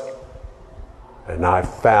was? And I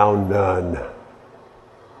found none.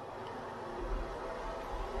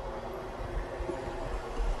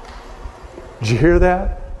 Did you hear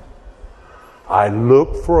that? I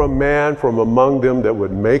looked for a man from among them that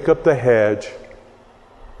would make up the hedge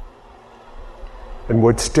and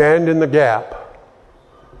would stand in the gap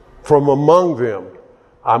from among them.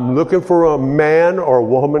 I'm looking for a man or a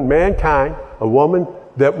woman, mankind, a woman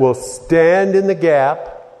that will stand in the gap,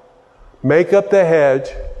 make up the hedge.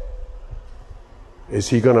 Is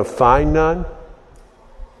he going to find none?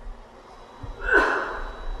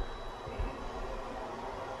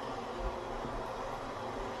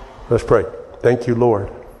 Let's pray. Thank you, Lord.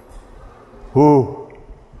 Ooh.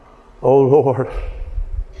 Oh, Lord.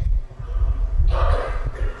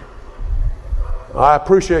 I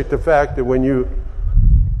appreciate the fact that when you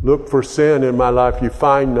look for sin in my life, you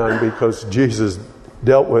find none because Jesus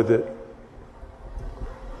dealt with it.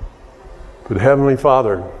 But Heavenly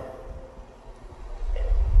Father,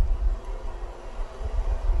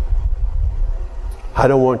 I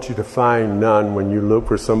don't want you to find none when you look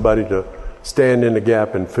for somebody to stand in the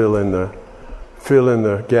gap and fill in the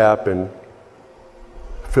gap and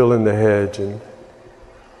fill in the hedge and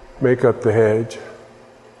make up the hedge.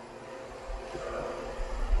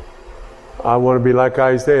 I want to be like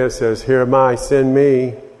Isaiah says, here am I, send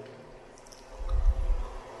me.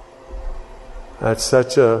 That's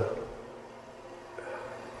such a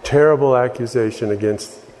terrible accusation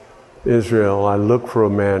against Israel. I looked for a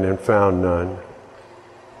man and found none.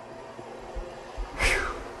 Whew.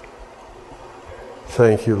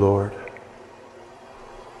 Thank you, Lord.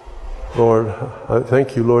 Lord, I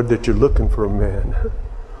thank you, Lord, that you're looking for a man.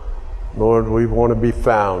 Lord, we want to be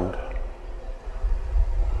found.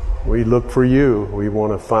 We look for you. We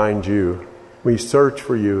want to find you. We search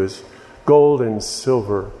for you as gold and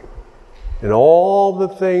silver. And all the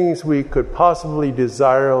things we could possibly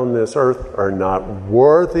desire on this earth are not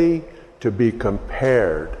worthy to be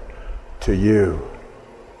compared to you.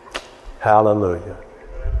 Hallelujah.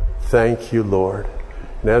 Thank you, Lord.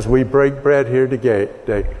 And as we break bread here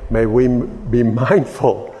today, may we be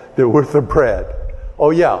mindful that we're the bread. Oh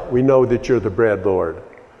yeah, we know that you're the bread, Lord,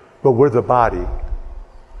 but we're the body.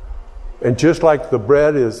 And just like the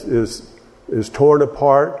bread is torn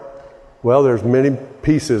apart, well, there's many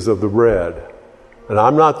pieces of the bread. And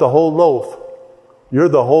I'm not the whole loaf. You're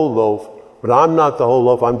the whole loaf, but I'm not the whole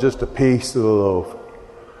loaf. I'm just a piece of the loaf.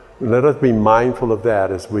 And let us be mindful of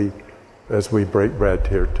that as we break bread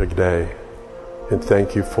here today. And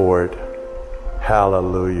thank you for it.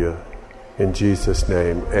 Hallelujah. In Jesus'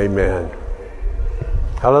 name, amen.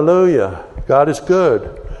 Hallelujah. God is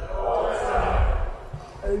good.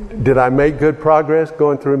 Did I make good progress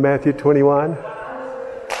going through Matthew 21?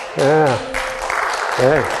 Yeah.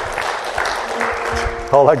 Hey.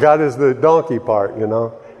 All I got is the donkey part, you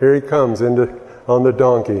know. Here he comes on the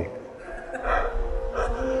donkey.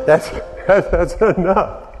 That's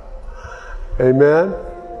enough. Amen.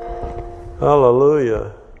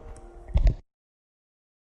 Hallelujah.